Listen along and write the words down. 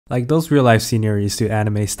Like those real-life sceneries to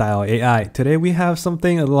anime-style AI, today we have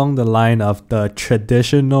something along the line of the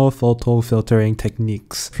traditional photo filtering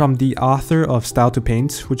techniques. From the author of Style to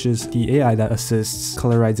Paint, which is the AI that assists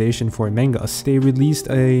colorization for mangas, they released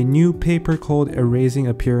a new paper called Erasing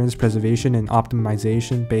Appearance Preservation and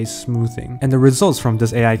Optimization-Based Smoothing. And the results from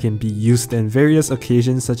this AI can be used in various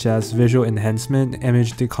occasions such as visual enhancement,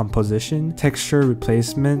 image decomposition, texture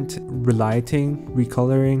replacement, relighting,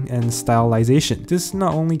 recoloring, and stylization. This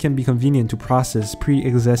not only can be convenient to process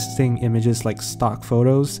pre-existing images like stock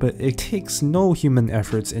photos, but it takes no human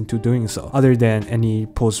efforts into doing so, other than any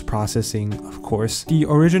post-processing, of course. The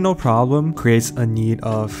original problem creates a need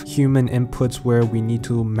of human inputs where we need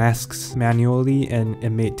to mask manually, and it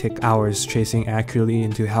may take hours tracing accurately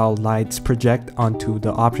into how lights project onto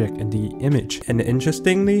the object in the image. And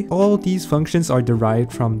interestingly, all these functions are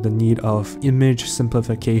derived from the need of image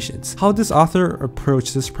simplifications. How this author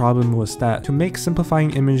approached this problem was that to make simplifying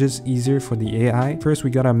images easier for the AI, first we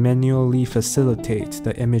gotta manually facilitate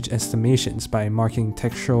the image estimations by marking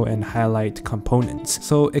textural and highlight components,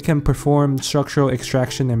 so it can perform structural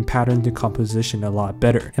extraction and pattern decomposition a lot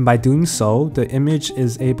better. And by doing so, the image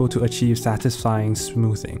is able to achieve satisfying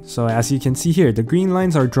smoothing. So as you can see here, the green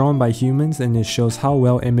lines are drawn by humans, and it shows how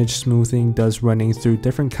well image smoothing does running through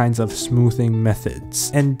different kinds of smoothing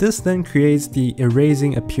methods. And this then creates the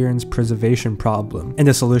erasing appearance preservation problem. And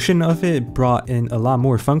the solution of it brought in a lot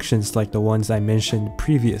more functions like the ones I mentioned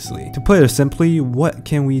previously. To put it simply, what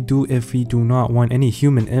can we do if we do not want any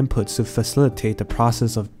human inputs to facilitate the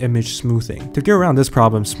process of image smoothing? To get around this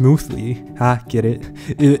problem smoothly, get it?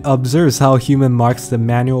 It observes how human marks the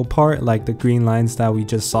manual part, like the green lines that we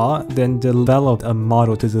just saw, then developed a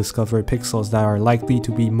model to discover pixels that are likely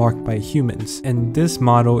to be marked by humans. And this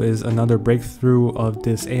model is another breakthrough of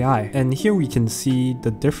this AI. And here we can see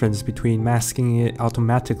the difference between masking it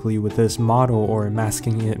automatically with this model or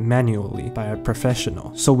masking it manually by a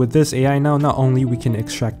professional. So with this AI now, not only we can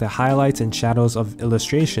extract the highlights and shadows of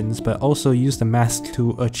illustrations, but also use the mask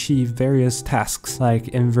to achieve various tasks like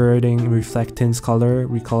inverting reflectance color,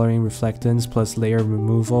 recoloring reflectance plus layer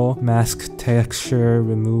removal, mask texture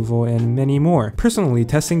removal, and many more. Personally,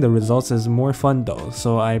 testing the results is more fun though,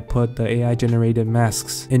 so I put the AI generated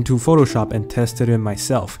masks into Photoshop and tested it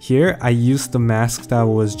myself. Here, I used the mask that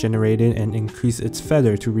was generated and increased its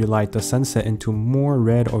feather to relight the sunset into more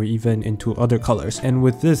red or even into other colors. And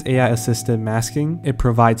with this AI assisted masking, it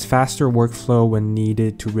provides faster workflow when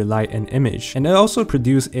needed to relight an image. And it also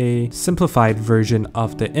produced a simplified version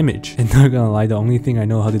of the image. And not gonna lie, the only thing I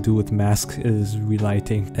know how to do with masks is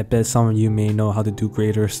relighting. I bet some of you may know how to do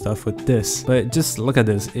greater stuff with this. But just look at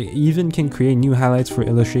this, it even can create new highlights for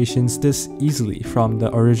illustrations this easily, from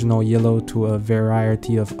the original yellow to a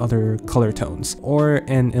variety of other color tones, or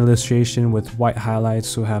an illustration with white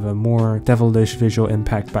highlights to have a more devilish visual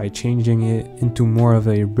impact by changing it into more of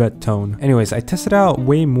a red tone. Anyways, I tested out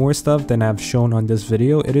way more stuff than I've shown on this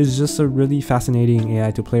video. It is just a really fascinating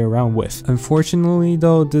AI to play around with. Unfortunately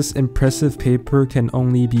though, this impressive paper can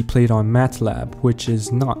only be played on MATLAB, which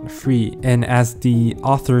is not free. And as the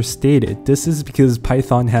author stated, this is because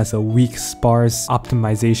Python has a weak, sparse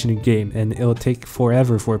optimization game, and it'll take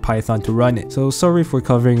forever for Python to run it. So sorry for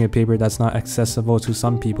covering a paper that's not accessible to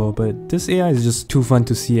some people, but this AI is just too fun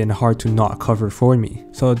to see and hard to not cover for me.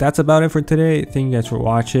 So that's about it for today. Thank you guys for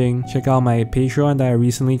watching. Check out my Patreon that I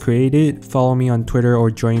recently created. Follow me on Twitter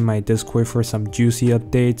or join my Discord for some juicy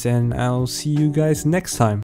updates, and I'll see you guys next time.